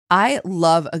I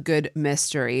love a good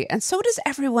mystery, and so does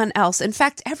everyone else. In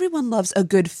fact, everyone loves a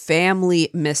good family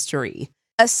mystery,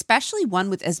 especially one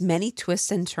with as many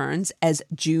twists and turns as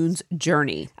June's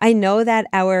Journey. I know that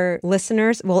our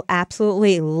listeners will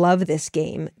absolutely love this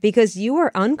game because you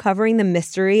are uncovering the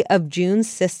mystery of June's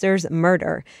sister's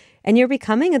murder. And you're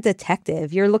becoming a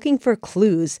detective. You're looking for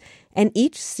clues, and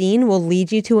each scene will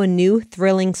lead you to a new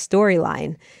thrilling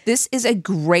storyline. This is a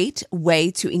great way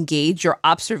to engage your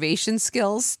observation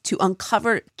skills to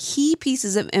uncover key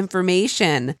pieces of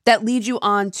information that lead you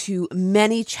on to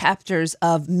many chapters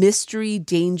of mystery,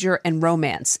 danger, and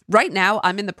romance. Right now,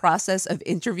 I'm in the process of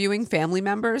interviewing family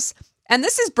members. And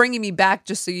this is bringing me back,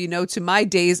 just so you know, to my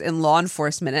days in law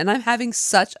enforcement. And I'm having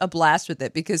such a blast with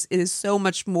it because it is so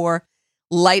much more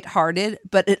lighthearted,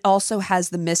 but it also has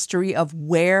the mystery of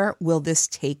where will this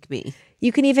take me?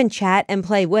 You can even chat and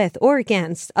play with or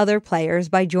against other players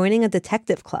by joining a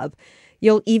detective club.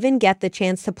 You'll even get the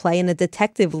chance to play in a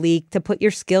detective league to put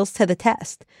your skills to the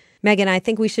test. Megan, I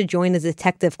think we should join a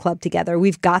detective club together.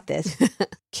 We've got this.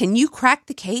 Can you crack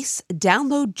the case?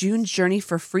 Download June's Journey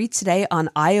for free today on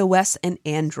iOS and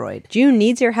Android. June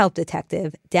needs your help,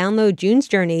 detective. Download June's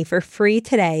Journey for free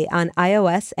today on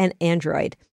iOS and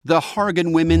Android. The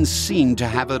Hargan women seemed to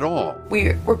have it all.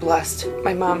 We were blessed.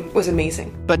 My mom was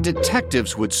amazing. But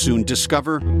detectives would soon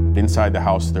discover inside the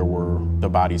house there were the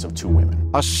bodies of 2 women.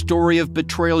 A story of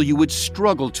betrayal you would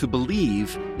struggle to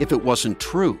believe if it wasn't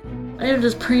true. I am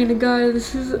just praying to God,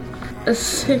 this is a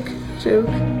sick joke.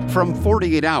 From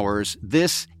 48 Hours,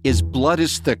 this is Blood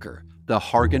is Thicker, the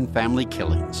Hargan Family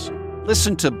Killings.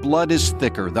 Listen to Blood is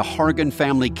Thicker, the Hargan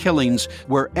Family Killings,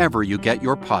 wherever you get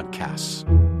your podcasts.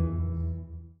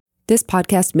 This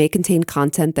podcast may contain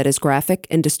content that is graphic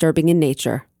and disturbing in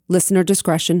nature. Listener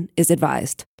discretion is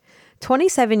advised.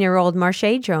 27-year-old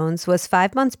Marshae Jones was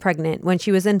 5 months pregnant when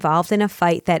she was involved in a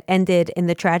fight that ended in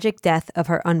the tragic death of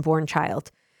her unborn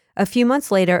child. A few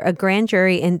months later, a grand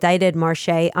jury indicted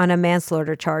Marshae on a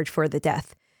manslaughter charge for the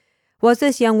death. Was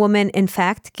this young woman, in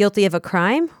fact, guilty of a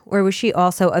crime, or was she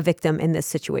also a victim in this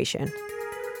situation?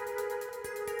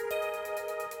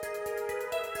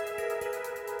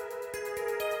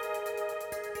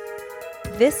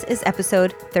 This is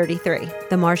episode 33,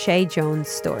 The Marshae Jones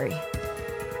Story.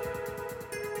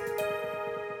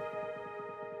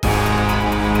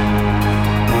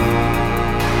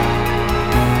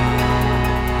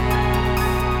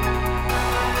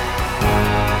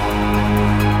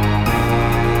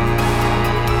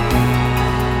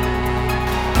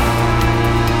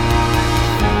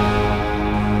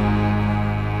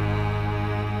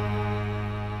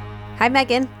 Hi,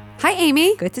 Megan. Hi,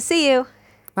 Amy. Good to see you.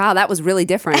 Wow, that was really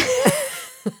different.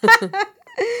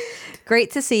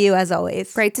 Great to see you, as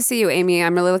always. Great to see you, Amy.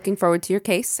 I'm really looking forward to your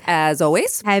case, as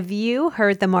always. Have you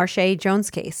heard the Marshae Jones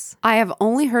case? I have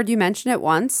only heard you mention it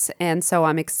once, and so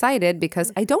I'm excited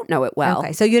because I don't know it well.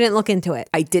 Okay, so you didn't look into it?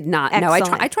 I did not.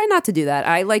 Excellent. No, I try not to do that.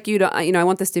 I like you to, I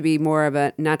want this to be more of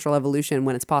a natural evolution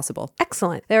when it's possible.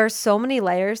 Excellent. There are so many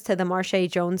layers to the Marshae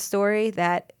Jones story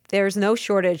that there's no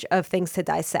shortage of things to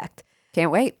dissect.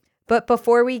 Can't wait. But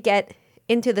before we get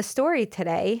into the story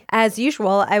today, as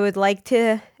usual, I would like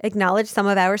to acknowledge some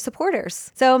of our supporters.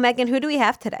 So, Megan, who do we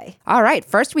have today? All right.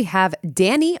 First, we have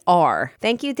Danny R.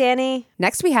 Thank you, Danny.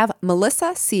 Next, we have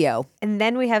Melissa Co. And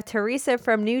then we have Teresa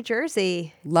from New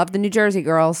Jersey. Love the New Jersey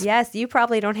girls. Yes, you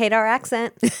probably don't hate our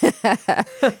accent.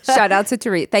 Shout out to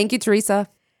Teresa. Thank you, Teresa.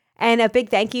 And a big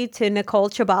thank you to Nicole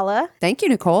Chabala. Thank you,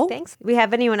 Nicole. Thanks. We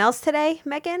have anyone else today,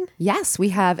 Megan? Yes, we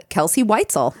have Kelsey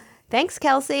Weitzel. Thanks,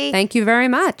 Kelsey. Thank you very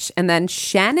much. And then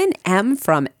Shannon M.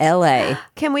 from LA.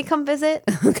 Can we come visit?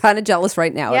 I'm kind of jealous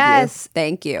right now Yes. of you.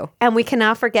 Thank you. And we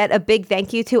cannot forget a big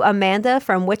thank you to Amanda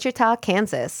from Wichita,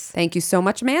 Kansas. Thank you so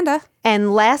much, Amanda.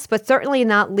 And last but certainly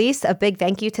not least, a big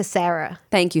thank you to Sarah.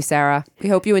 Thank you, Sarah. We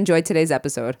hope you enjoyed today's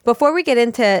episode. Before we get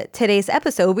into today's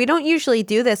episode, we don't usually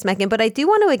do this, Megan, but I do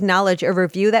want to acknowledge a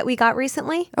review that we got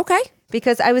recently. Okay.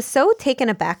 Because I was so taken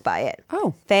aback by it.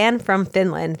 Oh. Fan from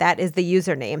Finland, that is the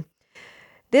username.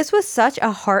 This was such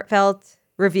a heartfelt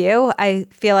review. I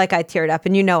feel like I teared up,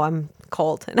 and you know I'm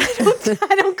cold, and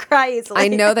I don't cry easily. I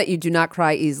know that you do not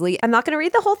cry easily. I'm not going to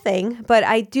read the whole thing, but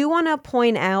I do want to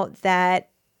point out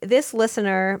that this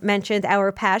listener mentioned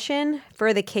our passion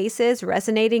for the cases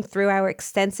resonating through our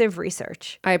extensive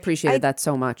research. I appreciated that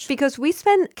so much. Because we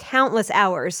spend countless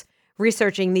hours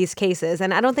researching these cases,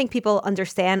 and I don't think people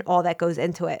understand all that goes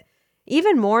into it.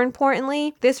 Even more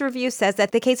importantly, this review says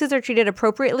that the cases are treated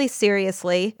appropriately,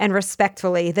 seriously, and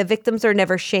respectfully. The victims are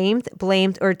never shamed,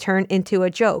 blamed, or turned into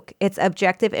a joke. It's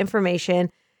objective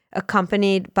information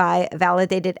accompanied by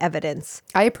validated evidence.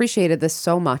 I appreciated this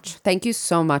so much. Thank you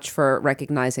so much for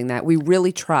recognizing that. We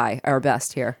really try our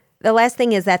best here. The last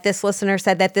thing is that this listener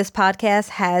said that this podcast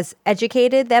has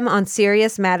educated them on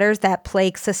serious matters that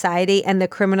plague society and the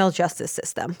criminal justice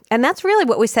system. And that's really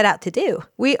what we set out to do.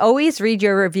 We always read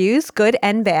your reviews, good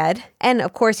and bad. And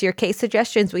of course, your case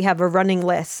suggestions, we have a running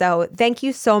list. So thank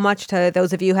you so much to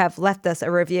those of you who have left us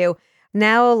a review.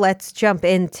 Now let's jump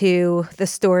into the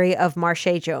story of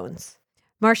Marshae Jones.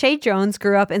 Marshae Jones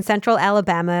grew up in central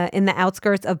Alabama in the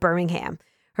outskirts of Birmingham.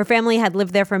 Her family had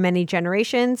lived there for many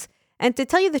generations. And to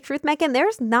tell you the truth, Megan,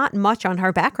 there's not much on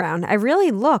her background. I really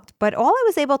looked, but all I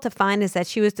was able to find is that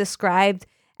she was described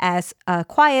as a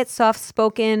quiet,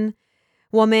 soft-spoken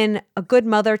woman, a good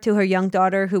mother to her young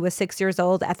daughter, who was 6 years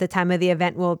old at the time of the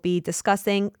event we'll be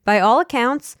discussing. By all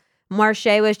accounts,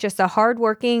 Marshae was just a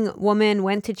hardworking woman,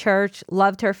 went to church,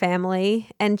 loved her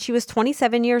family, and she was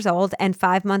 27 years old and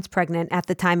 5 months pregnant at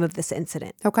the time of this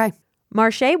incident. Okay.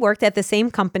 Marshae worked at the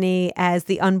same company as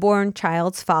the unborn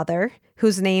child's father,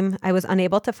 whose name I was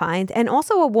unable to find, and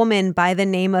also a woman by the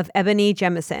name of Ebony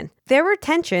Jemison. There were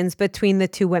tensions between the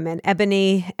two women,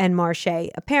 Ebony and Marshae.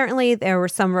 Apparently, there were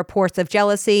some reports of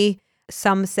jealousy.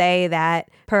 Some say that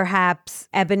perhaps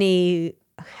Ebony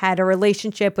had a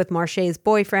relationship with Marshae's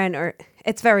boyfriend, or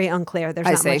it's very unclear. There's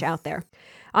not much out there.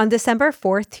 On December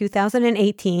 4th,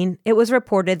 2018, it was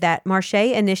reported that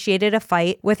Marshae initiated a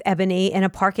fight with Ebony in a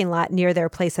parking lot near their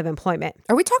place of employment.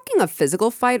 Are we talking a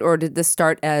physical fight, or did this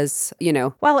start as,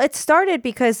 Well, it started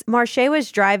because Marshae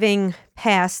was driving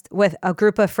past with a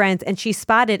group of friends and she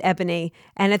spotted Ebony.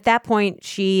 And at that point,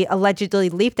 she allegedly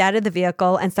leaped out of the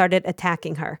vehicle and started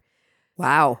attacking her.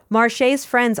 Wow. Marshae's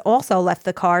friends also left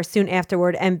the car soon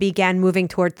afterward and began moving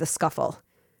towards the scuffle.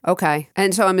 Okay.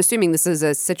 And so I'm assuming this is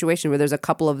a situation where there's a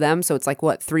couple of them. So it's like,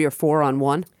 what, 3 or 4 on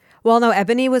one? Well, no,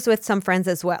 Ebony was with some friends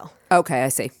as well. Okay, I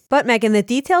see. But Megan, the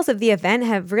details of the event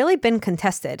have really been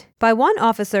contested. By one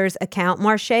officer's account,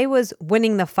 Marshae was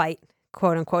winning the fight,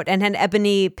 quote unquote, and had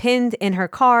Ebony pinned in her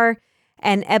car.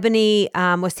 And Ebony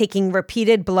was taking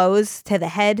repeated blows to the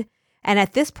head. And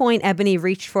at this point, Ebony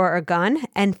reached for a gun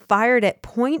and fired it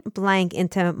point blank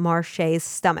into Marshae's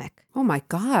stomach. Oh, my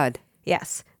God.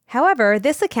 Yes. However,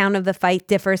 this account of the fight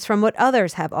differs from what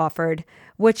others have offered,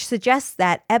 which suggests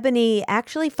that Ebony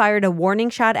actually fired a warning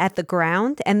shot at the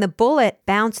ground and the bullet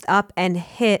bounced up and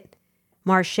hit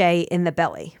Marshae in the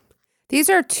belly. These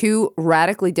are 2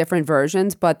 radically different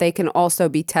versions, but they can also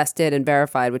be tested and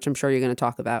verified, which I'm sure you're going to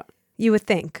talk about. You would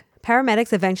think.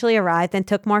 Paramedics eventually arrived and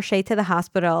took Marshae to the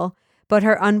hospital, but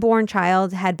her unborn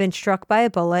child had been struck by a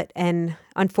bullet and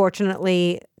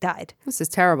unfortunately died. This is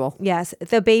terrible. Yes.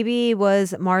 The baby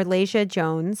was Marshae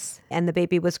Jones, and the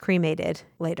baby was cremated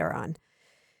later on.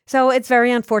 So it's very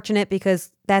unfortunate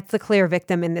because that's the clear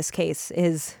victim in this case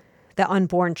is the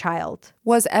unborn child.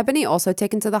 Was Ebony also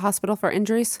taken to the hospital for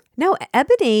injuries? No,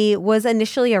 Ebony was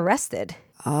initially arrested.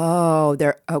 Oh,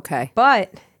 they're okay.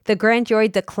 But the grand jury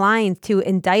declined to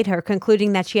indict her,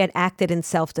 concluding that she had acted in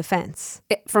self-defense.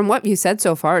 From what you said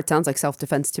so far, it sounds like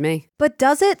self-defense to me. But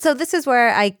does it? So this is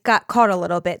where I got caught a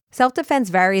little bit. Self-defense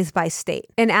varies by state.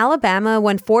 In Alabama,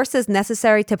 when force is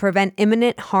necessary to prevent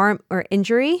imminent harm or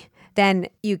injury, then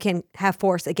you can have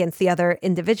force against the other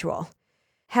individual.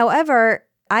 However,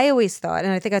 I always thought,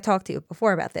 and I think I talked to you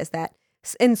before about this, that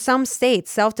in some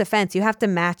states, self-defense, you have to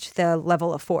match the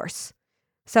level of force.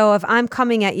 So if I'm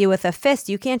coming at you with a fist,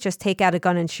 you can't just take out a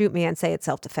gun and shoot me and say it's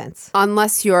self-defense.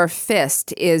 Unless your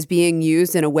fist is being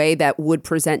used in a way that would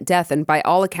present death. And by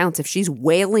all accounts, if she's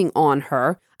wailing on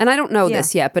her, and I don't know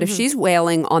this yet, but if she's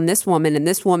wailing on this woman and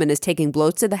this woman is taking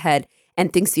blows to the head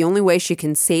and thinks the only way she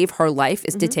can save her life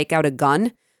is to take out a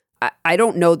gun, I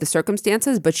don't know the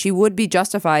circumstances, but she would be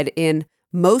justified in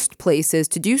most places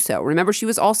to do so. Remember, she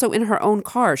was also in her own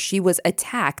car. She was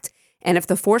attacked. And if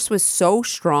the force was so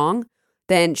strong,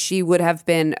 then she would have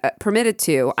been permitted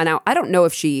to. And now, I don't know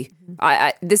if she,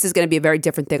 this is going to be a very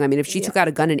different thing. I mean, if she took out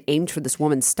a gun and aimed for this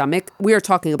woman's stomach, we are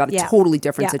talking about a totally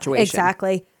different situation.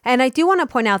 Exactly. And I do want to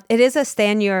point out, it is a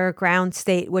stand your ground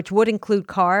state, which would include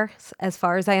cars, as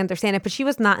far as I understand it. But she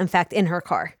was not, in fact, in her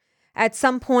car. At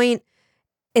some point,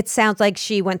 it sounds like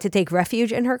she went to take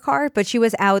refuge in her car, but she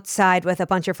was outside with a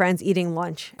bunch of friends eating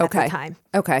lunch at the time.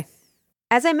 Okay.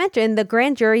 As I mentioned, the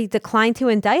grand jury declined to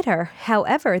indict her.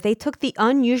 However, they took the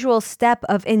unusual step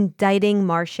of indicting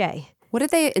Marshae. What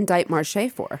did they indict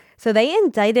Marshae for? So they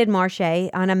indicted Marshae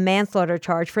on a manslaughter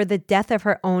charge for the death of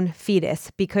her own fetus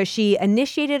because she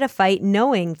initiated a fight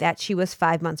knowing that she was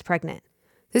 5 months pregnant.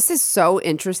 This is so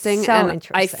interesting.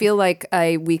 I feel like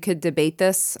we could debate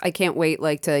this. I can't wait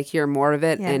to hear more of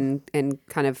it and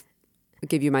kind of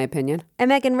give you my opinion. And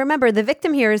Megan, remember, the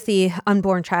victim here is the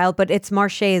unborn child, but it's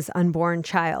Marshae's unborn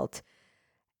child.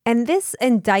 And this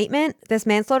indictment, this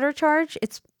manslaughter charge,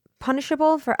 it's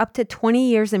punishable for up to 20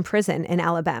 years in prison in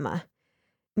Alabama.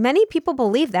 Many people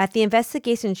believe that the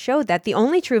investigation showed that the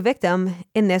only true victim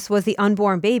in this was the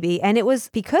unborn baby, and it was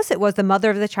because it was the mother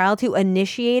of the child who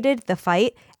initiated the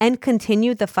fight and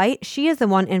continued the fight. She is the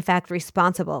one, in fact,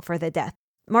 responsible for the death.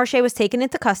 Marshae was taken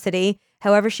into custody.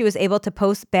 However, she was able to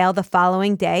post bail the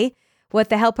following day with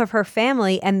the help of her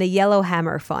family and the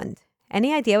Yellowhammer Fund.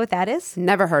 Any idea what that is?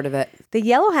 Never heard of it. The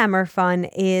Yellowhammer Fund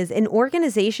is an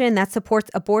organization that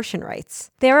supports abortion rights.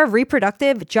 They're a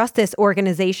reproductive justice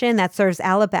organization that serves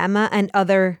Alabama and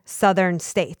other southern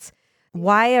states.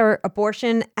 Why are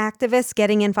abortion activists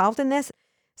getting involved in this?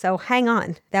 So hang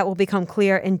on. That will become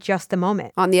clear in just a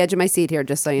moment. On the edge of my seat here,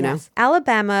 just so you know.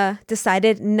 Alabama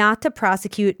decided not to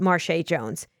prosecute Marshae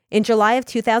Jones. In July of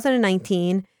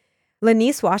 2019,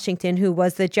 Lanice Washington, who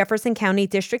was the Jefferson County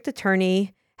District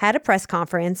Attorney, had a press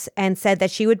conference and said that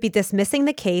she would be dismissing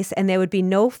the case and there would be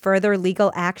no further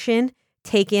legal action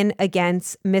taken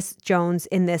against Miss Jones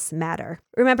in this matter.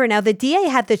 Remember now, the DA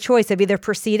had the choice of either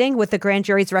proceeding with the grand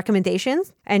jury's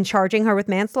recommendations and charging her with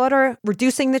manslaughter,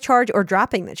 reducing the charge, or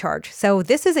dropping the charge. So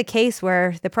this is a case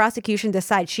where the prosecution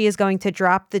decides she is going to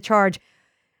drop the charge.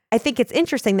 I think it's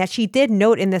interesting that she did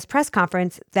note in this press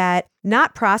conference that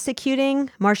not prosecuting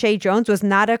Marshae Jones was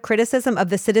not a criticism of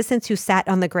the citizens who sat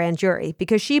on the grand jury,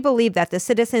 because she believed that the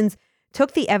citizens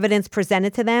took the evidence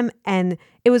presented to them and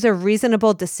it was a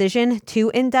reasonable decision to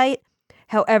indict.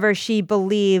 However, she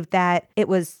believed that it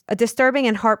was a disturbing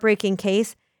and heartbreaking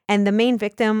case, and the main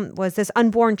victim was this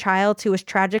unborn child who was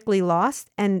tragically lost,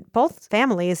 and both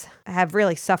families have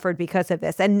really suffered because of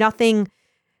this, and nothing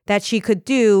that she could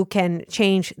do can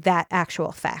change that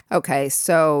actual fact. Okay,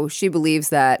 so she believes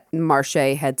that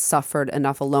Marshae had suffered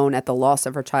enough alone at the loss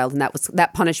of her child, and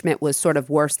that punishment was sort of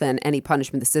worse than any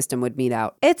punishment the system would mete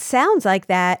out. It sounds like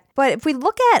that, but if we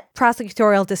look at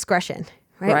prosecutorial discretion,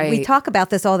 right? We talk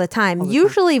about this all the time.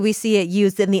 Usually we see it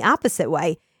used in the opposite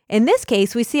way. In this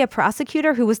case, we see a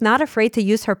prosecutor who was not afraid to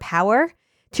use her power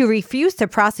to refuse to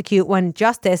prosecute when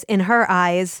justice, in her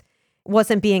eyes,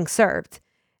 wasn't being served.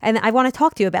 And I want to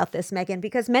talk to you about this, Megan,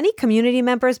 because many community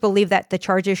members believe that the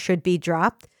charges should be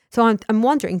dropped. So I'm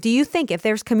wondering, do you think if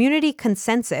there's community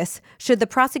consensus, should the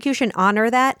prosecution honor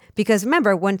that? Because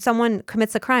remember, when someone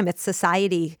commits a crime, it's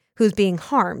society who's being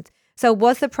harmed. So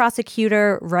was the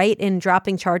prosecutor right in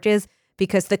dropping charges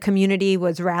because the community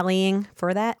was rallying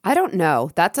for that? I don't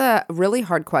know. That's a really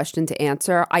hard question to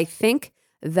answer. I think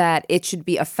that it should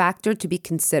be a factor to be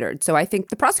considered. So I think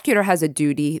the prosecutor has a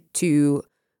duty to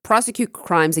prosecute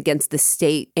crimes against the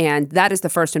state, and that is the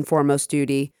first and foremost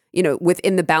duty,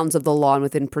 within the bounds of the law and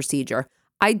within procedure.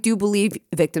 I do believe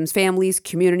victims' families,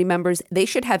 community members, they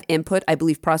should have input. I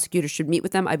believe prosecutors should meet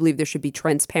with them. I believe there should be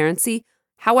transparency.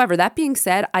 However, that being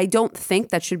said, I don't think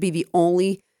that should be the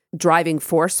only driving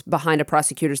force behind a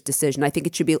prosecutor's decision. I think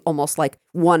it should be almost like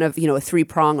one of, a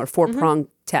three-prong or four-prong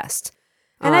test.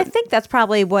 And I think that's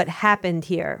probably what happened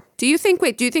here. Do you think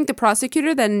the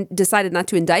prosecutor then decided not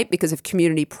to indict because of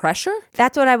community pressure?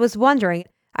 That's what I was wondering.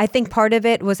 I think part of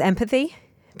it was empathy,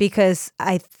 because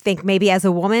I think maybe as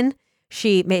a woman,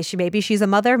 maybe she's a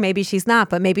mother, maybe she's not,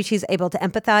 but maybe she's able to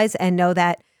empathize and know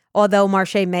that although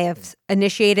Marshae may have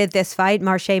initiated this fight,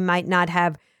 Marshae might not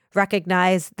have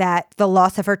recognized that the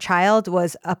loss of her child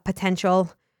was a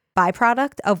potential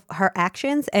byproduct of her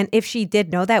actions. And if she did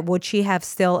know that, would she have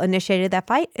still initiated that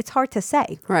fight? It's hard to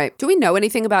say. Right. Do we know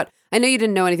anything about, I know you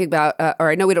didn't know anything about, or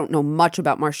I know we don't know much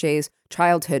about Marshae's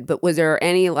childhood, but was there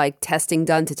any testing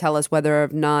done to tell us whether or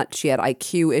not she had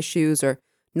IQ issues or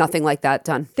nothing like that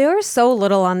done? There's so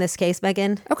little on this case,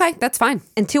 Megan. Okay, that's fine.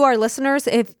 And to our listeners,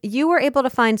 if you were able to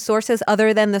find sources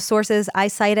other than the sources I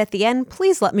cite at the end,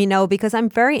 please let me know, because I'm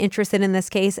very interested in this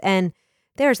case and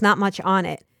there's not much on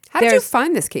it. How did you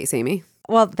find this case, Amy?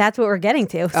 Well, that's what we're getting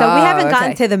to. So we haven't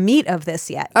gotten to the meat of this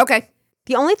yet. Okay.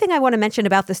 The only thing I want to mention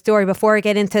about the story before I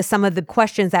get into some of the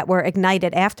questions that were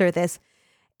ignited after this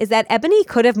is that Ebony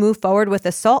could have moved forward with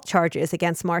assault charges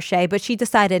against Marshae, but she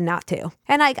decided not to.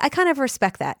 And I kind of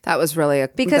respect that. That was really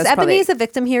because Ebony is a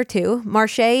victim here too.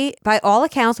 Marshae, by all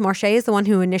accounts, Marshae is the one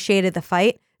who initiated the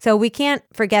fight. So we can't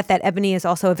forget that Ebony is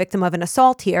also a victim of an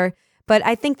assault here. But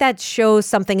I think that shows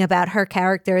something about her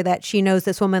character, that she knows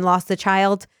this woman lost a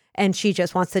child and she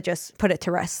just wants to just put it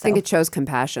to rest. So I think it shows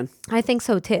compassion. I think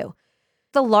so too.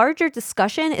 The larger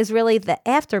discussion is really the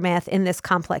aftermath in this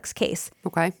complex case.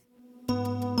 Okay.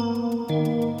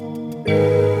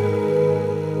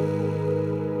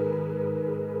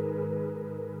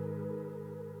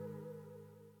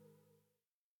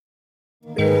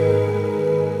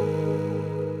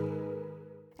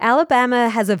 Alabama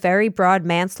has a very broad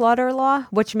manslaughter law,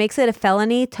 which makes it a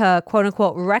felony to, quote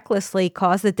unquote, recklessly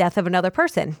cause the death of another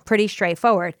person. Pretty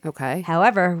straightforward. Okay.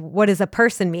 However, what does a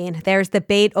person mean? There's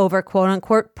debate over, quote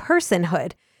unquote,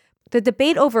 personhood. The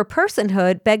debate over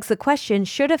personhood begs the question,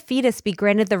 should a fetus be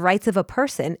granted the rights of a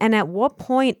person? And at what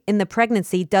point in the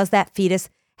pregnancy does that fetus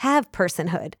have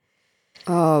personhood?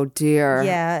 Oh, dear.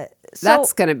 Yeah.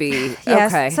 That's going to be,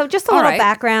 yes. okay. So just a little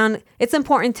background. It's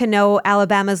important to know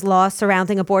Alabama's law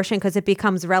surrounding abortion because it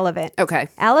becomes relevant. Okay.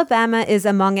 Alabama is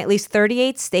among at least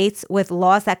 38 states with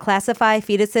laws that classify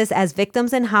fetuses as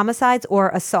victims in homicides or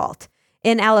assault.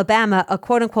 In Alabama, a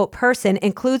quote-unquote person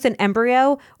includes an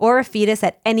embryo or a fetus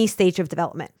at any stage of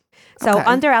development. So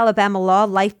under Alabama law,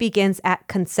 life begins at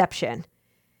conception.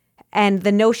 And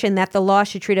the notion that the law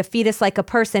should treat a fetus like a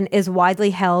person is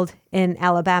widely held in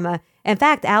Alabama. In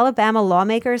fact, Alabama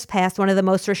lawmakers passed one of the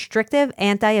most restrictive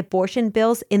anti-abortion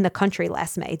bills in the country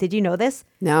last May. Did you know this?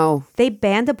 No. They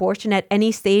banned abortion at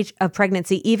any stage of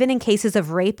pregnancy, even in cases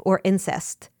of rape or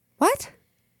incest. What?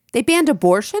 They banned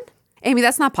abortion? Amy,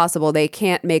 that's not possible. They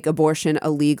can't make abortion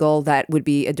illegal. That would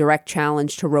be a direct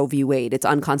challenge to Roe v. Wade. It's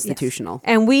unconstitutional.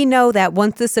 Yes. And we know that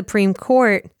once the Supreme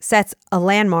Court sets a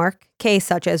landmark case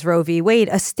such as Roe v. Wade,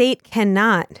 a state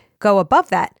cannot go above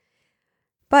that.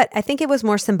 But I think it was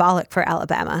more symbolic for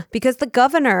Alabama because the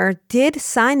governor did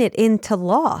sign it into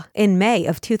law in May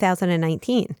of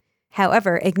 2019.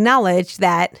 However, acknowledged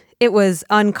that it was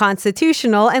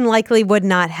unconstitutional and likely would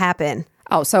not happen.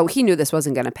 Oh, so he knew this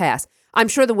wasn't going to pass. I'm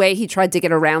sure the way he tried to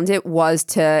get around it was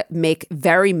to make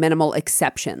very minimal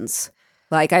exceptions.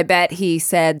 Like, I bet he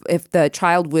said if the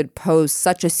child would pose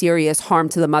such a serious harm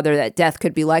to the mother that death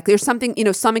could be likely or something,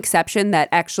 some exception that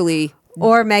actually...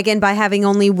 Or, Megan, by having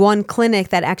only one clinic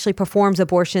that actually performs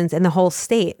abortions in the whole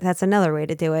state. That's another way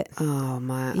to do it. Oh,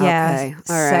 my. Yeah. Okay.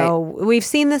 All right. So we've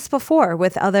seen this before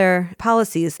with other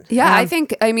policies. Yeah, I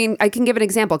can give an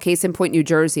example. Case in point, New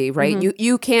Jersey, right? Mm-hmm.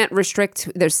 You can't restrict,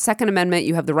 there's Second Amendment,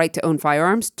 you have the right to own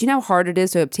firearms. Do you know how hard it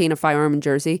is to obtain a firearm in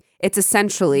Jersey? It's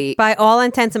essentially... By all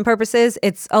intents and purposes,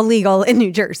 it's illegal in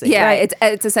New Jersey. Yeah, right?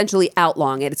 it's essentially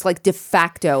outlawing it. It's like de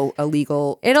facto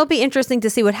illegal. It'll be interesting to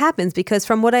see what happens because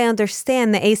from what I understand,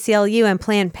 the ACLU and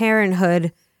Planned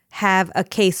Parenthood have a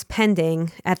case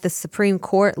pending at the Supreme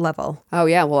Court level. Oh,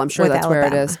 yeah. Well, I'm sure that's Alabama.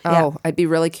 where it is. Oh, yeah. I'd be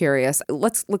really curious.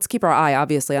 Let's keep our eye,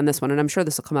 obviously, on this one. And I'm sure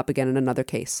this will come up again in another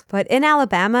case. But in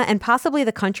Alabama and possibly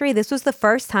the country, this was the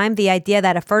first time the idea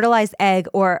that a fertilized egg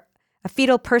or a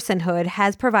fetal personhood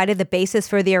has provided the basis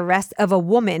for the arrest of a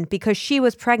woman because she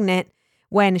was pregnant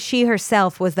when she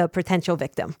herself was the potential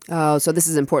victim. Oh, so this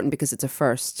is important because it's a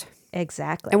first.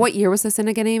 Exactly. And what year was this in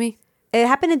again, Amy? It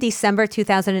happened in December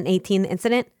 2018, the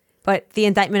incident, but the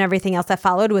indictment, everything else that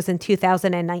followed was in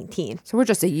 2019. So we're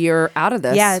just a year out of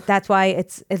this. Yeah, that's why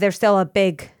there's still a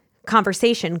big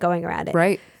conversation going around it.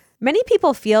 Right. Many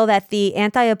people feel that the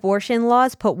anti-abortion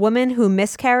laws put women who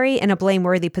miscarry in a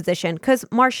blameworthy position because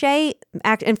Marshae,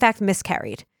 in fact,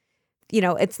 miscarried.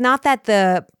 It's not that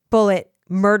the bullet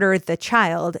murdered the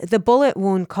child. The bullet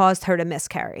wound caused her to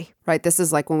miscarry. Right. This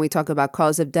is like when we talk about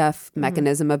cause of death,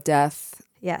 mechanism of death.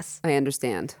 Yes. I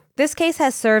understand. This case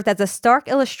has served as a stark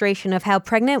illustration of how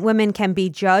pregnant women can be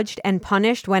judged and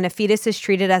punished when a fetus is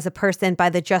treated as a person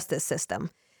by the justice system.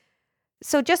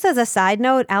 So just as a side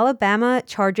note, Alabama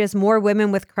charges more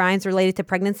women with crimes related to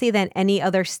pregnancy than any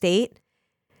other state.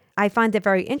 I find it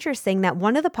very interesting that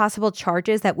one of the possible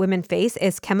charges that women face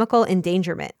is chemical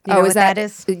endangerment. You know what that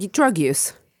is? Drug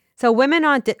use. So women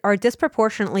are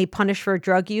disproportionately punished for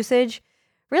drug usage,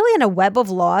 really in a web of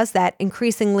laws that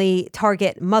increasingly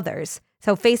target mothers.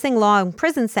 So facing long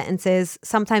prison sentences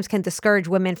sometimes can discourage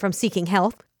women from seeking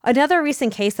help. Another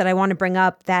recent case that I want to bring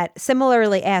up that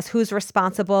similarly asks who's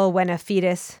responsible when a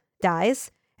fetus dies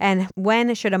and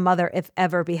when should a mother, if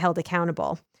ever, be held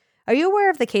accountable. Are you aware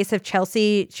of the case of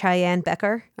Chelsea Cheyenne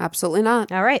Becker? Absolutely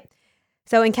not. All right.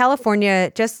 So in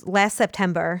California, just last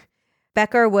September,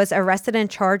 Becker was arrested and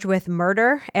charged with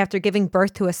murder after giving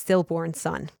birth to a stillborn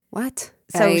son. What?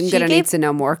 So I'm going to need to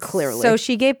know more clearly. So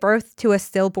she gave birth to a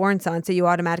stillborn son. So you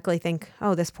automatically think,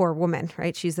 oh, this poor woman,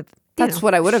 right? That's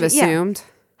what I would have assumed. Yeah.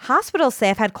 Hospital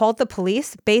staff had called the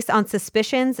police based on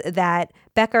suspicions that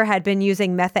Becker had been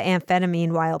using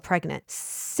methamphetamine while pregnant.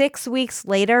 6 weeks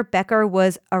later, Becker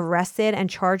was arrested and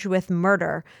charged with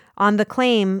murder on the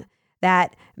claim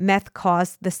that meth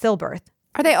caused the stillbirth.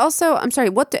 Are they also, I'm sorry,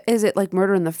 is it like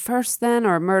murder in the first then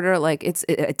or murder like it's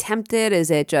attempted? Is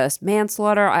it just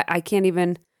manslaughter? I can't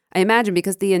even, I imagine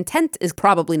because the intent is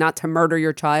probably not to murder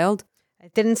your child.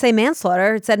 It didn't say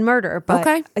manslaughter. It said murder. But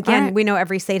okay. Again, right. We know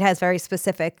every state has very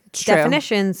specific True.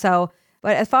 definitions. So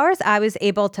But as far as I was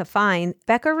able to find,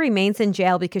 Becker remains in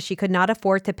jail because she could not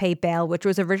afford to pay bail, which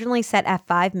was originally set at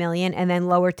 $5 million and then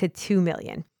lowered to $2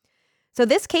 million. So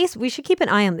this case, we should keep an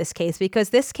eye on this case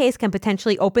because this case can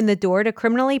potentially open the door to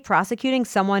criminally prosecuting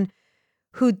someone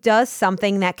who does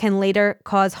something that can later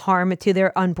cause harm to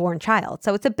their unborn child.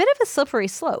 So it's a bit of a slippery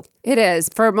slope. It is.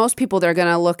 For most people, they're going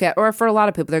to look at, or for a lot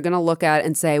of people, they're going to look at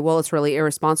and say, well, it's really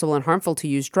irresponsible and harmful to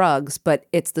use drugs, but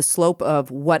it's the slope of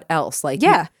what else? Like,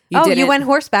 yeah. You you went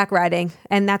horseback riding,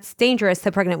 and that's dangerous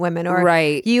to pregnant women. Or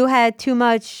right. You had too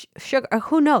much sugar. Or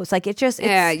who knows? Like,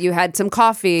 you had some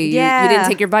coffee. Yeah. You didn't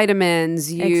take your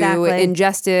vitamins. You Exactly.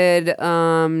 ingested,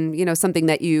 something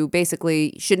that you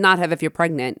basically should not have if you're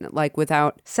pregnant, like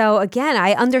without. So again,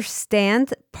 I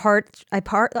understand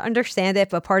understand it,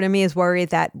 but part of me is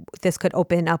worried that this could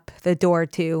open up the door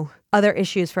to other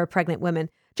issues for pregnant women.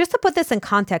 Just to put this in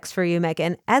context for you,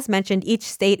 Megan, as mentioned, each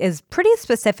state is pretty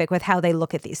specific with how they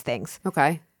look at these things.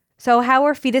 Okay. So how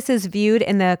are fetuses viewed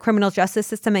in the criminal justice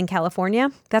system in California?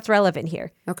 That's relevant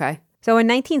here. Okay. So in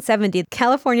 1970,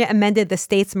 California amended the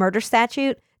state's murder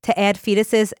statute to add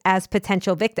fetuses as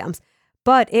potential victims.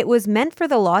 But it was meant for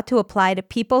the law to apply to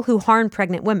people who harm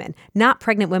pregnant women, not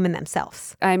pregnant women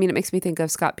themselves. I mean, it makes me think of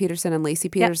Scott Peterson and Lacey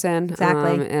Peterson. Yep,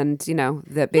 exactly. And,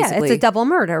 that basically. Yeah, it's a double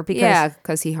murder because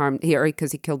because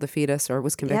he killed the fetus or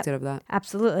was convicted of that.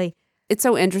 Absolutely. It's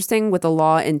so interesting what the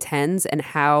law intends and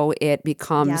how it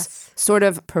becomes sort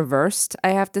of perverse, I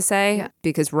have to say,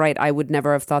 because, I would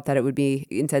never have thought that it would be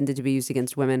intended to be used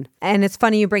against women. And it's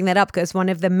funny you bring that up because one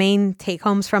of the main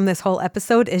take-homes from this whole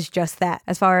episode is just that,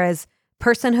 as far as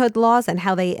personhood laws and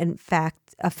how they, in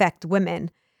fact, affect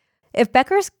women. If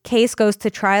Becker's case goes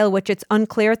to trial, which it's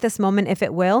unclear at this moment if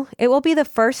it will be the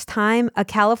first time a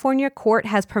California court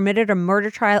has permitted a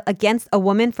murder trial against a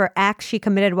woman for acts she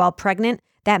committed while pregnant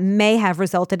that may have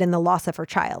resulted in the loss of her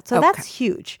child. So that's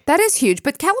huge. That is huge.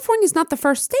 But California's not the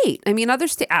first state. I mean,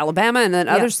 Alabama and then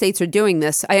other states are doing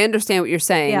this. I understand what you're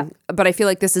saying, but I feel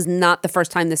like this is not the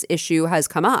first time this issue has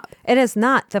come up. It is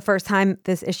not the first time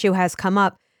this issue has come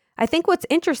up. I think what's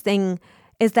interesting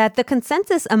is that the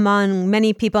consensus among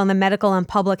many people in the medical and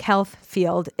public health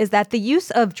field is that the use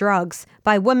of drugs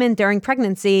by women during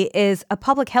pregnancy is a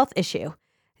public health issue,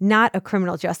 not a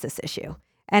criminal justice issue.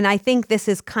 And I think this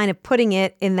is kind of putting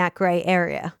it in that gray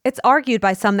area. It's argued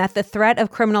by some that the threat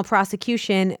of criminal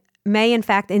prosecution may in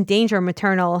fact endanger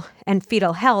maternal and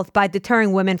fetal health by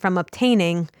deterring women from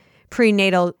obtaining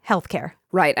prenatal health care.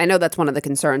 Right. I know that's one of the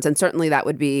concerns, and certainly that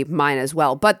would be mine as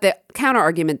well. But the counter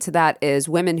argument to that is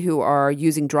women who are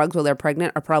using drugs while they're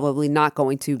pregnant are probably not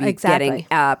going to be getting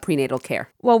prenatal care.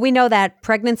 Well, we know that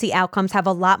pregnancy outcomes have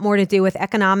a lot more to do with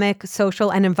economic,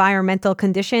 social, and environmental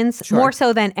conditions, more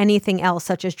so than anything else,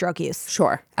 such as drug use.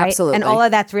 Sure. Right? Absolutely. And all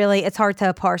of that's really, it's hard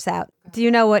to parse out. Do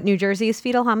you know what New Jersey's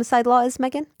fetal homicide law is,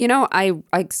 Megan? I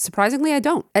surprisingly, I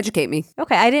don't. Educate me.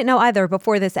 Okay, I didn't know either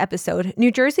before this episode.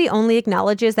 New Jersey only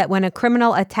acknowledges that when a criminal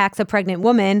attacks a pregnant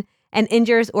woman and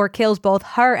injures or kills both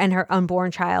her and her unborn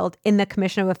child in the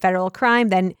commission of a federal crime,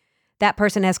 then that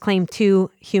person has claimed 2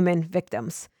 human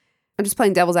victims. I'm just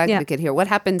playing devil's advocate here. What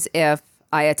happens if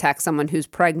I attack someone who's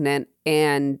pregnant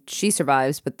and she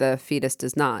survives, but the fetus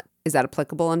does not? Is that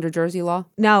applicable under Jersey law?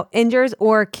 No, injures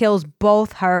or kills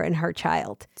both her and her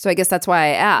child. So I guess that's why I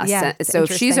asked. Yeah, so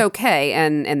if she's okay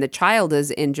and the child is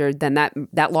injured, then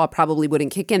that law probably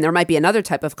wouldn't kick in. There might be another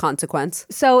type of consequence.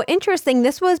 So interesting.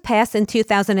 This was passed in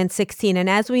 2016. And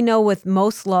as we know with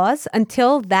most laws,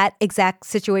 until that exact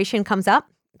situation comes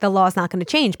up, the law is not going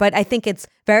to change. But I think it's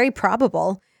very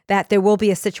probable that there will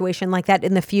be a situation like that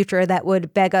in the future that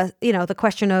would beg us, the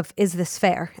question of, is this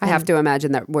fair? I have to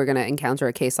imagine that we're going to encounter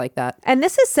a case like that. And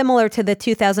this is similar to the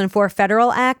 2004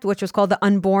 federal act, which was called the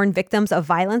Unborn Victims of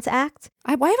Violence Act.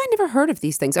 Why have I never heard of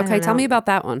these things? Okay, tell me about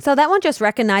that one. So that one just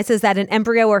recognizes that an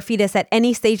embryo or fetus at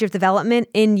any stage of development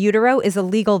in utero is a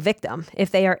legal victim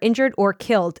if they are injured or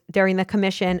killed during the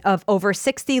commission of over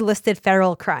 60 listed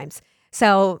federal crimes.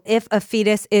 So if a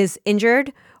fetus is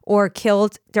injured or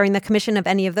killed during the commission of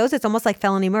any of those, it's almost like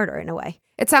felony murder in a way.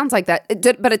 It sounds like that,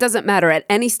 but it doesn't matter. At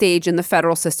any stage in the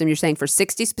federal system, you're saying for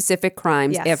 60 specific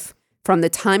crimes, if from the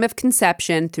time of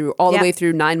conception through all the way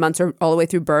through 9 months or all the way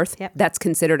through birth, that's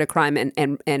considered a crime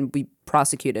and be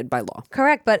prosecuted by law.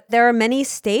 Correct, but there are many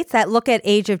states that look at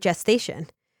age of gestation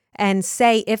and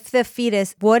say if the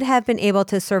fetus would have been able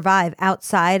to survive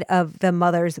outside of the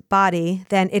mother's body,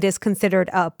 then it is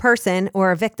considered a person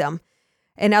or a victim.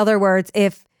 In other words,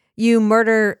 if you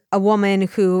murder a woman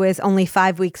who is only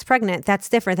 5 weeks pregnant, that's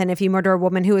different than if you murder a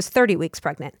woman who is 30 weeks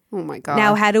pregnant. Oh my God.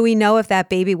 Now, how do we know if that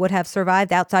baby would have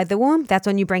survived outside the womb? That's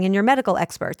when you bring in your medical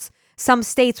experts. Some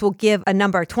states will give a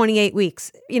number, 28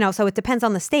 weeks, so it depends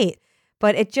on the state.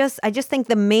 But I just think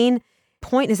the main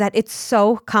point is that it's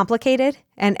so complicated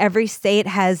and every state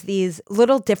has these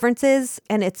little differences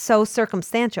and it's so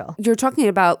circumstantial. You're talking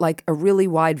about like a really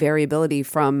wide variability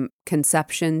from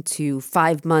conception to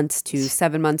 5 months to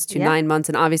 7 months to 9 months.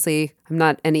 And obviously, I'm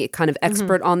not any kind of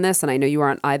expert on this, and I know you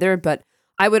aren't either, but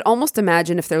I would almost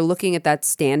imagine if they're looking at that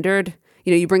standard,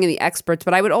 you bring in the experts,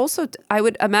 but I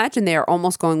would imagine they are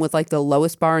almost going with like the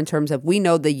lowest bar in terms of we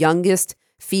know the youngest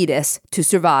fetus to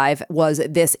survive was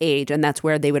this age, and that's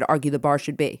where they would argue the bar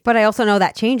should be. But I also know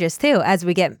that changes too as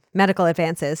we get medical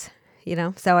advances,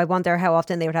 so I wonder how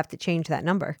often they would have to change that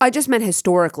number. I just meant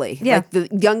historically, like the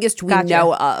youngest we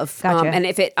know of. And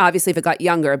if it got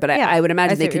younger, but I would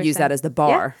imagine they could use that as the bar.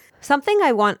 Yeah. Something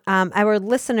I want our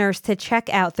listeners to check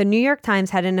out. The New York Times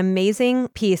had an amazing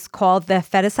piece called The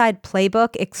Feticide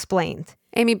Playbook Explained.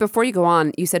 Amy, before you go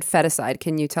on, you said feticide.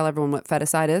 Can you tell everyone what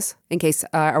feticide is, in case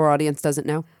our audience doesn't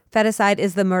know? Feticide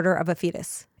is the murder of a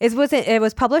fetus. It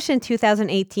was published in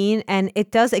 2018, and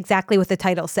it does exactly what the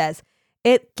title says.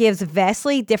 It gives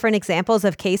vastly different examples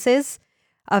of cases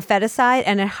of feticide,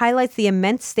 and it highlights the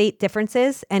immense state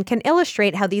differences and can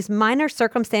illustrate how these minor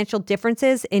circumstantial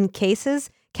differences in cases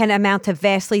can amount to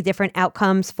vastly different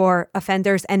outcomes for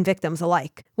offenders and victims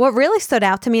alike. What really stood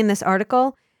out to me in this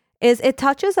article is it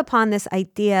touches upon this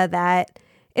idea that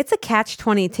it's a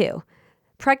catch-22.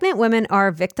 Pregnant women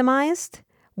are victimized,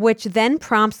 which then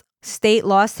prompts state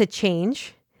laws to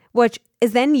change, which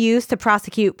is then used to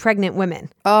prosecute pregnant women.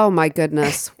 Oh my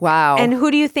goodness. Wow. And who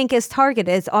do you think is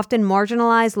targeted? It's often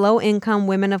marginalized, low-income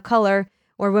women of color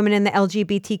or women in the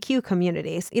LGBTQ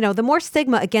communities. The more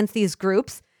stigma against these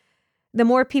groups, the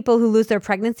more people who lose their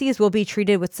pregnancies will be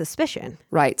treated with suspicion.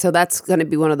 Right. So that's going to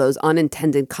be one of those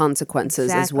unintended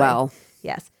consequences as well.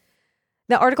 Yes.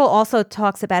 The article also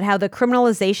talks about how the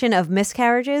criminalization of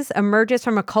miscarriages emerges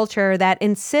from a culture that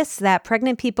insists that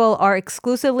pregnant people are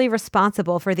exclusively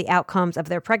responsible for the outcomes of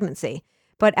their pregnancy.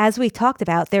 But as we talked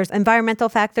about, there's environmental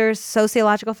factors,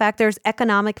 sociological factors,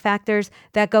 economic factors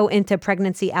that go into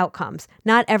pregnancy outcomes.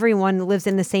 Not everyone lives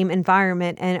in the same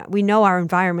environment, and we know our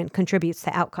environment contributes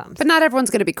to outcomes. But not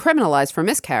everyone's going to be criminalized for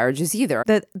miscarriages either.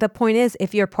 The point is,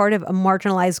 if you're part of a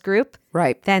marginalized group,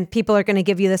 right, then people are going to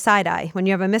give you the side eye when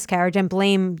you have a miscarriage and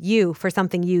blame you for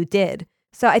something you did.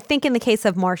 So I think in the case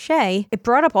of Marshae, it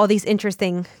brought up all these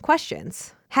interesting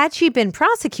questions. Had she been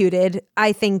prosecuted,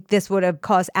 I think this would have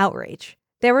caused outrage.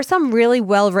 There were some really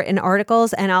well-written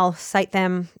articles, and I'll cite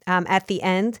them at the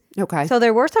end. Okay. So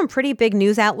there were some pretty big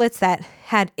news outlets that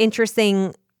had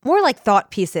interesting, more like thought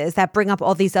pieces that bring up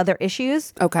all these other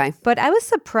issues. Okay. But I was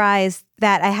surprised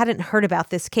that I hadn't heard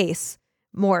about this case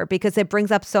more because it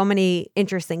brings up so many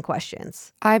interesting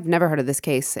questions. I've never heard of this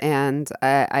case, and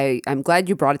I'm glad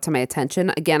you brought it to my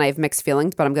attention. Again, I have mixed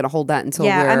feelings, but I'm going to hold that until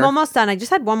I'm almost done. I just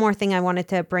had one more thing I wanted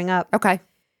to bring up. Okay.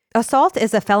 Assault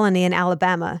is a felony in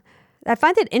Alabama. I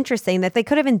find it interesting that they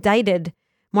could have indicted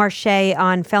Marshae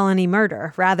on felony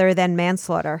murder rather than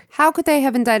manslaughter. How could they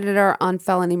have indicted her on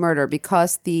felony murder?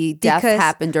 Because the death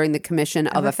happened during the commission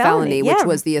of a felony, which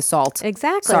was the assault.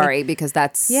 Exactly. Sorry, because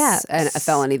that's a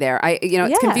felony there.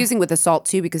 It's confusing with assault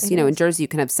too, because in Jersey you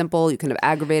can have simple, you can have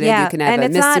aggravated, you can have a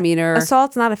misdemeanor.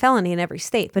 Assault's not a felony in every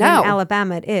state, but in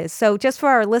Alabama it is. So just for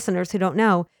our listeners who don't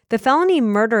know, the felony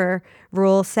murder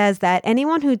rule says that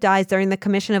anyone who dies during the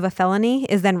commission of a felony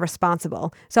is then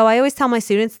responsible. So I always tell my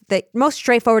students the most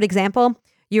straightforward example,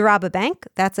 you rob a bank,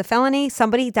 that's a felony.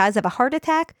 Somebody dies of a heart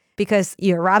attack because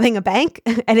you're robbing a bank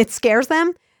and it scares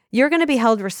them. You're going to be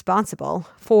held responsible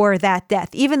for that death,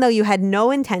 even though you had no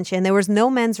intention. There was no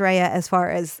mens rea as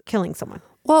far as killing someone.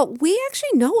 Well, we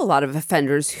actually know a lot of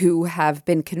offenders who have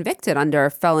been convicted under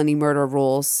felony murder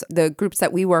rules. The groups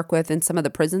that we work with in some of the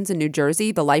prisons in New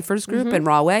Jersey, the Lifers group in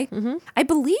Rahway, I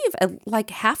believe like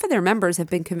half of their members have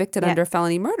been convicted under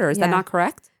felony murder. Is that not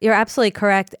correct? You're absolutely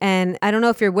correct. And I don't know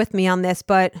if you're with me on this,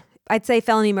 but I'd say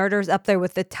felony murder is up there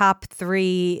with the top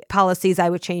 3 policies I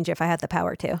would change if I had the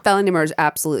power to. Felony murder is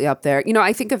absolutely up there.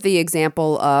 I think of the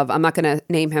example of, I'm not going to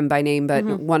name him by name, but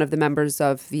one of the members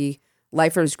of the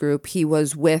Lifers group, he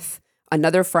was with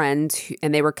another friend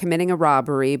and they were committing a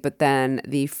robbery, but then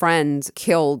the friend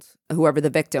killed whoever the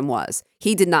victim was.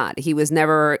 He did not. It was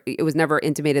never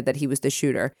intimated that he was the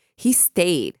shooter. He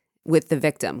stayed with the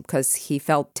victim because he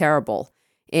felt terrible.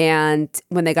 And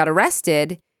when they got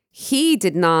arrested, he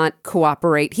did not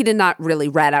cooperate. He did not really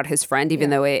rat out his friend, even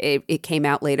though it came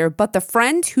out later. But the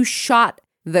friend who shot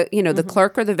the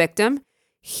clerk or the victim,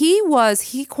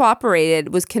 He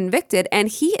cooperated, was convicted, and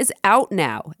he is out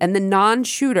now. And the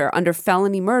non-shooter under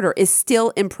felony murder is still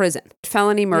in prison.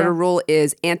 Felony murder rule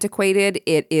is antiquated,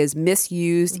 it is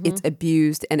misused, it's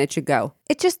abused, and it should go.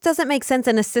 It just doesn't make sense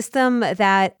in a system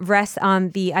that rests on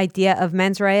the idea of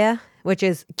mens rea, which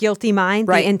is guilty mind,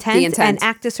 Right, the intent, and intent.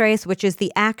 actus reus, which is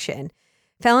the action.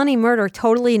 Felony murder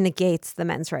totally negates the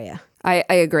mens rea. I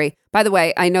agree. By the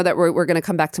way, I know that we're going to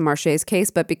come back to Marshae's case,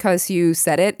 but because you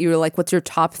said it, you were like, what's your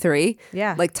top 3?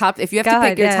 Yeah. Like if you have to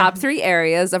pick your top 3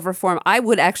 areas of reform, I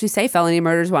would actually say felony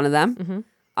murder is one of them.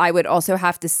 I would also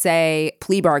have to say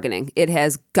plea bargaining. It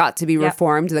has got to be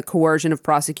reformed, the coercion of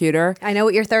prosecutor. I know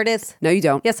what your third is. No, you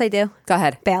don't. Yes, I do. Go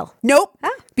ahead. Bail. Nope.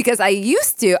 Because I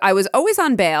was always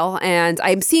on bail, and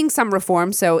I'm seeing some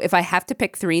reform. So if I have to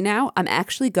pick 3 now, I'm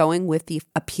actually going with the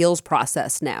appeals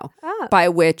process now, by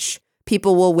which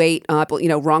people will wait,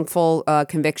 wrongful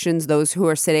convictions, those who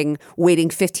are waiting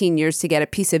 15 years to get a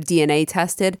piece of DNA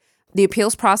tested. The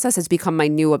appeals process has become my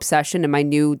new obsession and my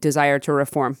new desire to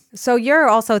reform. So you're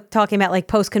also talking about like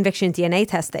post-conviction DNA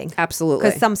testing. Absolutely.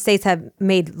 Because some states have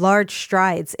made large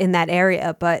strides in that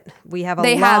area, but we have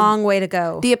a long way to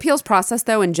go. The appeals process,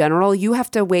 though, in general, you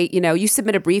have to wait, you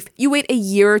submit a brief, you wait a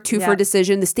year or 2 for a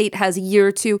decision. The state has a year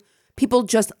or 2. People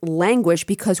just languish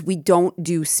because we don't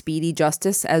do speedy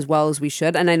justice as well as we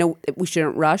should. And I know we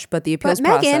shouldn't rush, but the appeals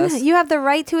Megan, process. you have the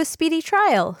right to a speedy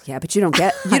trial. Yeah, but you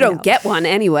don't get one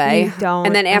anyway. You don't.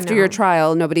 And then after I your know.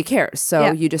 trial, nobody cares.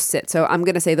 So you just sit. So I'm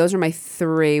going to say those are my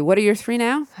 3. What are your 3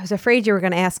 now? I was afraid you were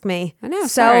going to ask me. I know, So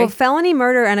sorry. felony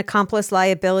murder and accomplice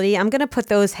liability, I'm going to put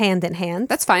those hand in hand.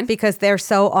 That's fine. Because they're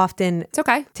so often It's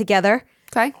okay. together.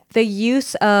 Okay. The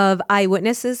use of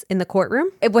eyewitnesses in the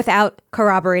courtroom without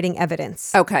corroborating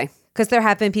evidence. Okay. Because there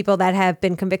have been people that have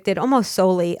been convicted almost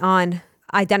solely on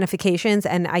identifications,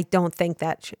 and I don't think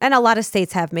that... and a lot of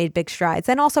states have made big strides.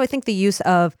 And also I think the use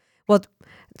of... well,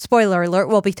 spoiler alert,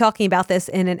 we'll be talking about this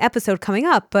in an episode coming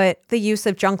up, but the use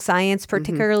of junk science,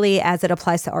 particularly as it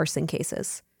applies to arson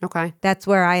cases. Okay. That's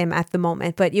where I am at the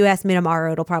moment. But you ask me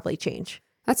tomorrow, it'll probably change.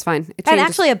 That's fine. It And changes.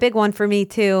 actually a big one for me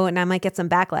too, and I might get some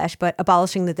backlash, but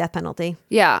abolishing the death penalty.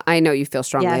 Yeah, I know you feel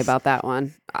strongly Yes. about that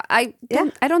one. I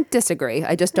don't disagree.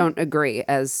 I just don't agree.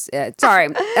 Sorry,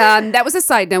 that was a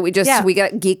side note. We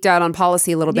got geeked out on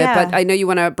policy a little bit, Yeah. but I know you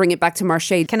want to bring it back to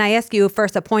Marshae. Can I ask you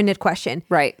first a pointed question?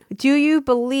 Right. Do you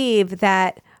believe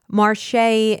that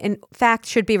Marshae, in fact,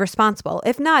 should be responsible?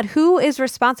 If not, who is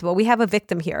responsible? We have a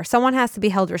victim here. Someone has to be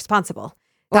held responsible.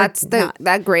 That's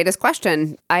that greatest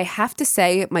question. I have to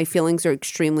say my feelings are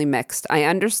extremely mixed. I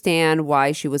understand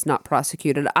why she was not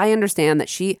prosecuted. I understand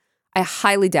that I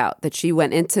highly doubt that she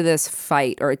went into this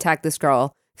fight or attacked this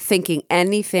girl thinking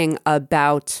anything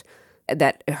about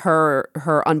that her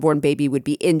unborn baby would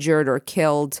be injured or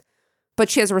killed. But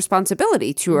she has a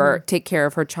responsibility to take care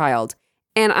of her child.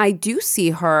 And I do see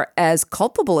her as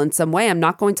culpable in some way. I'm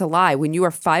not going to lie. When you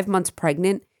are 5 months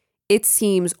pregnant, it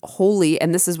seems wholly,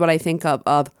 and this is what I think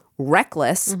of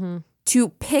reckless, to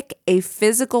pick a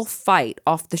physical fight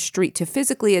off the street, to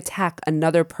physically attack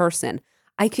another person.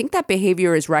 I think that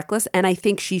behavior is reckless, and I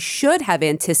think she should have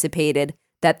anticipated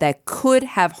that could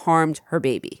have harmed her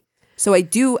baby. So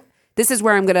this is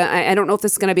where I don't know if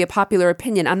this is going to be a popular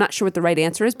opinion. I'm not sure what the right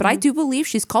answer is, but I do believe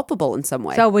she's culpable in some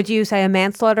way. So would you say a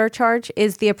manslaughter charge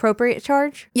is the appropriate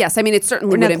charge? Yes, I mean, it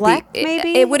certainly wouldn't neglect, be.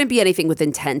 maybe? It wouldn't be anything with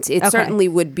intent. It certainly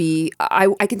would be.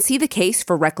 I can see the case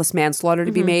for reckless manslaughter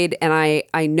to be made, and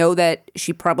I know that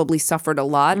she probably suffered a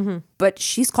lot, but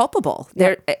she's culpable.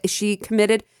 She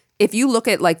committed. If you look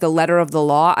at like the letter of the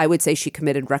law, I would say she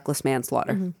committed reckless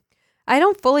manslaughter. I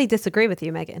don't fully disagree with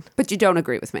you, Megan. But you don't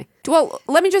agree with me. Well,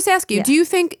 let me just ask you: do you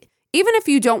think, even if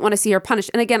you don't want to see her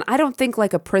punished, and again, I don't think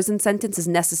like a prison sentence is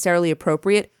necessarily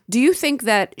appropriate, do you think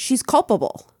that she's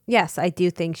culpable? Yes, I do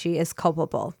think she is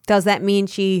culpable. Does that mean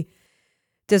she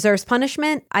deserves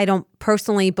punishment? I don't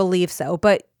personally believe so.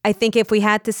 But I think if we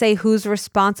had to say who's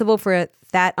responsible for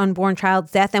that unborn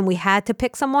child's death and we had to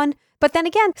pick someone, but then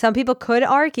again, some people could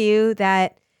argue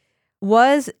that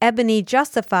was Ebony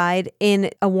justified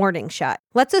in a warning shot?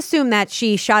 Let's assume that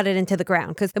she shot it into the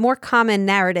ground, because the more common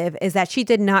narrative is that she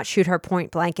did not shoot her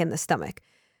point blank in the stomach.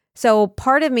 So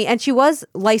part of me, and she was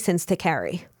licensed to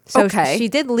carry. So she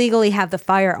did legally have the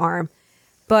firearm.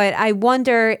 But I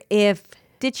wonder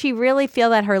did she really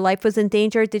feel that her life was in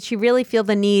danger? Did she really feel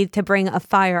the need to bring a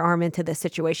firearm into this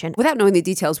situation? Without knowing the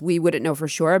details, we wouldn't know for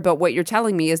sure. But what you're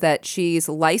telling me is that she's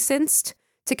licensed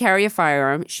to carry a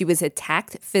firearm. She was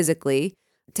attacked physically,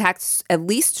 attacked at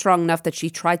least strong enough that she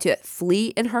tried to flee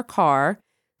in her car.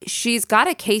 She's got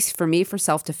a case for me for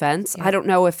self-defense. I don't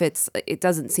know if it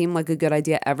doesn't seem like a good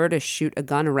idea ever to shoot a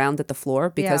gun around at the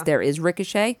floor because there is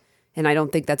ricochet. And I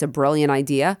don't think that's a brilliant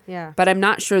idea. Yeah. But I'm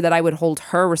not sure that I would hold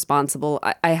her responsible.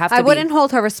 I wouldn't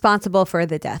hold her responsible for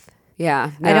the death.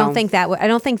 Yeah. I don't think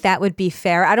that would be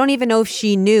fair. I don't even know if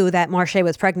she knew that Marshae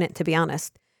was pregnant, to be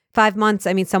honest. 5 months,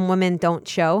 I mean, some women don't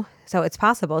show, so it's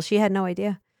possible. She had no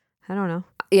idea. I don't know.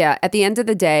 Yeah, at the end of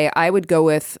the day, I would go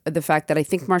with the fact that I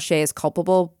think Marshae is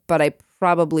culpable, but I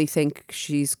probably think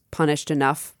she's punished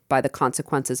enough by the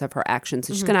consequences of her actions.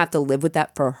 So she's going to have to live with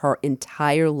that for her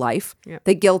entire life. Yep.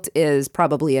 The guilt is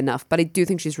probably enough, but I do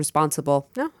think she's responsible.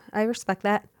 No, I respect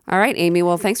that. All right, Amy.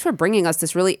 Well, thanks for bringing us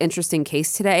this really interesting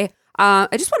case today.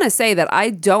 I just want to say that I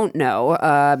don't know.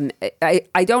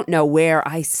 I don't know where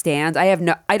I stand.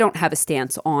 I don't have a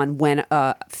stance on when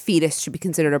a fetus should be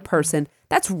considered a person.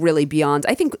 That's really beyond.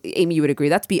 I think, Amy, you would agree.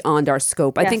 That's beyond our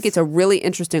scope. Yes. I think it's a really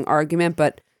interesting argument,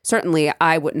 but certainly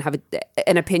I wouldn't have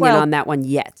an opinion on that one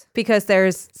yet. Because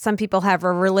some people have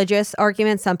a religious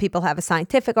argument, some people have a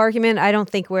scientific argument. I don't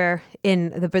think we're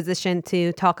in the position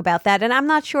to talk about that. And I'm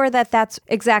not sure that that's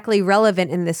exactly relevant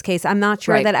in this case. I'm not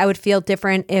sure that I would feel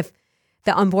different if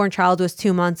the unborn child was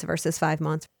 2 months versus 5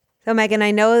 months. So, Megan,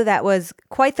 I know that was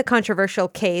quite the controversial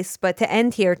case, but to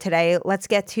end here today, let's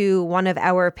get to one of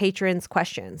our patrons'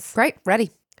 questions. Great, ready.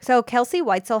 So, Kelsey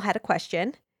Weitzel had a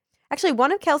question. Actually,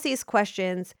 one of Kelsey's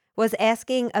questions was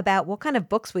asking about what kind of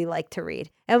books we like to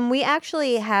read. And we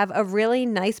actually have a really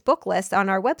nice book list on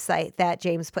our website that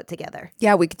James put together.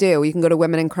 Yeah, we do. You can go to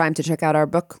Women in Crime to check out our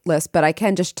book list, but I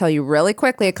can just tell you really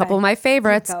quickly a couple of my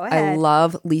favorites. Go ahead. I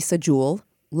love Lisa Jewell,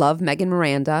 love Megan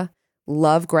Miranda,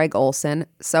 love Greg Olson.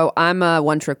 So I'm a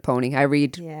one-trick pony. I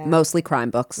read mostly crime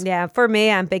books. Yeah, for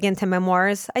me, I'm big into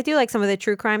memoirs. I do like some of the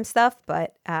true crime stuff,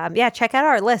 but check out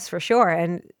our list for sure.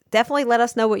 And definitely let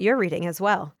us know what you're reading as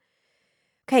well.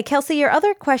 Okay, Kelsey, your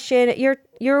other question,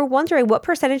 you're wondering what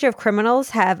percentage of criminals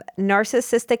have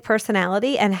narcissistic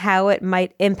personality and how it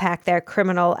might impact their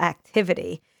criminal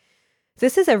activity.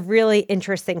 This is a really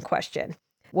interesting question.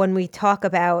 When we talk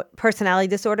about personality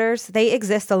disorders, they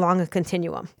exist along a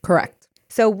continuum. Correct.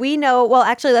 So we know, well,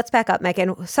 actually, let's back up,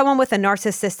 Megan. Someone with a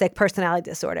narcissistic personality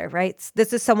disorder, right?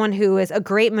 This is someone who is a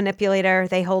great manipulator.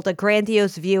 They hold a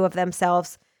grandiose view of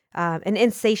themselves, an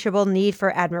insatiable need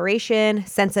for admiration,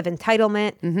 sense of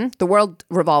entitlement. Mm-hmm. The world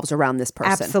revolves around this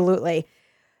person. Absolutely.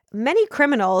 Many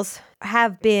criminals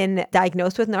have been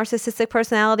diagnosed with narcissistic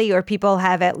personality, or people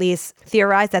have at least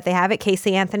theorized that they have it.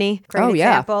 Casey Anthony, great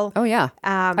example. Oh, yeah.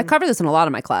 I cover this in a lot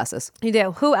of my classes. You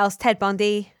do. Who else? Ted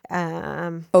Bundy.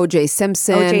 O.J.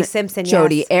 Simpson,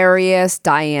 Jodi Arias,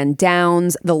 Diane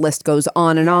Downs. The list goes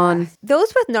on and on.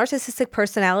 Those with narcissistic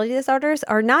personality disorders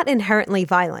are not inherently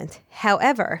violent.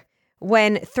 However,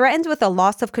 when threatened with a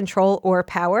loss of control or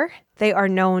power, they are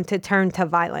known to turn to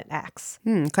violent acts.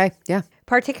 Okay, yeah.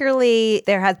 Particularly,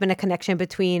 there has been a connection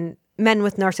between men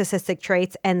with narcissistic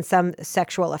traits and some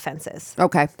sexual offenses.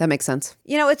 Okay, that makes sense.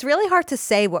 You know, it's really hard to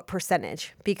say what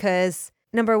percentage because,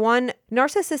 number one,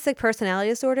 narcissistic personality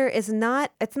disorder it's not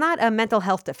a mental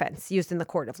health defense used in the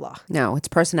court of law. No, it's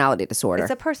personality disorder.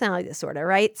 It's a personality disorder,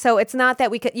 right? So it's not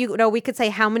that we could say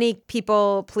how many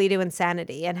people plead to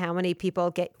insanity and how many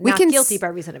people get not guilty by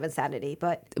reason of insanity,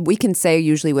 but we can say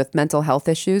usually with mental health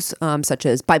issues, such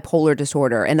as bipolar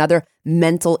disorder and other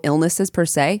mental illnesses per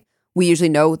se, we usually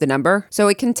know the number. So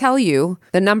it can tell you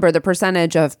the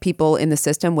percentage of people in the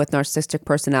system with narcissistic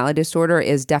personality disorder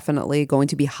is definitely going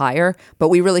to be higher, but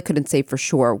we really couldn't say for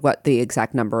sure what the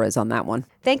exact number is on that one.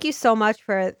 Thank you so much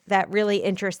for that really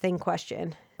interesting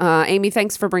question. Amy,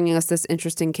 thanks for bringing us this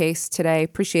interesting case today.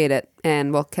 Appreciate it.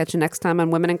 And we'll catch you next time on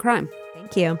Women in Crime.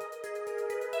 Thank you.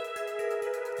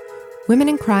 Women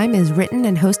in Crime is written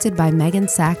and hosted by Megan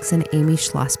Sachs and Amy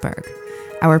Schlossberg.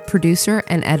 Our producer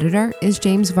and editor is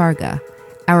James Varga.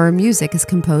 Our music is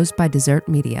composed by Desert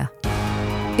Media.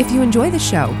 If you enjoy the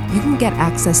show, you can get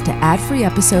access to ad-free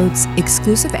episodes,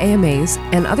 exclusive AMAs,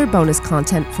 and other bonus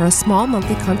content for a small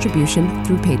monthly contribution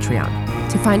through Patreon.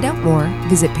 To find out more,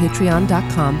 visit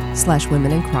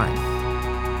patreon.com/womenincrime.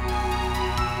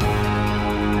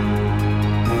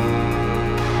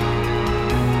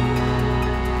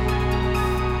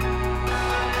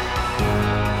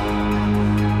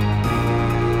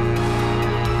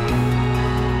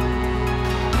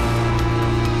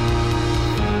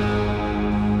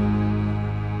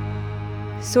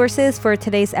 Sources for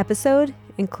today's episode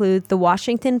include The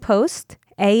Washington Post,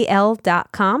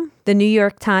 AL.com, The New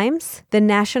York Times, the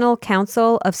National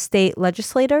Council of State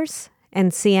Legislators,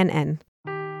 and CNN.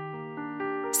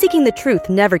 Seeking the truth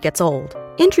never gets old.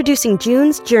 Introducing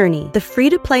June's Journey, the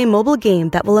free-to-play mobile game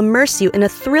that will immerse you in a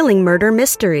thrilling murder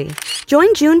mystery.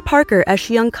 Join June Parker as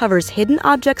she uncovers hidden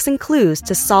objects and clues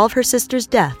to solve her sister's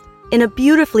death in a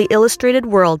beautifully illustrated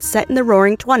world set in the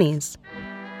Roaring '20s.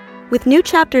 With new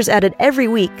chapters added every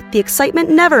week, the excitement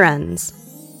never ends.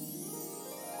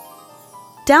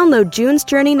 Download June's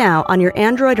Journey now on your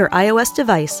Android or iOS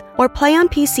device, or play on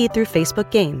PC through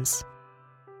Facebook Games.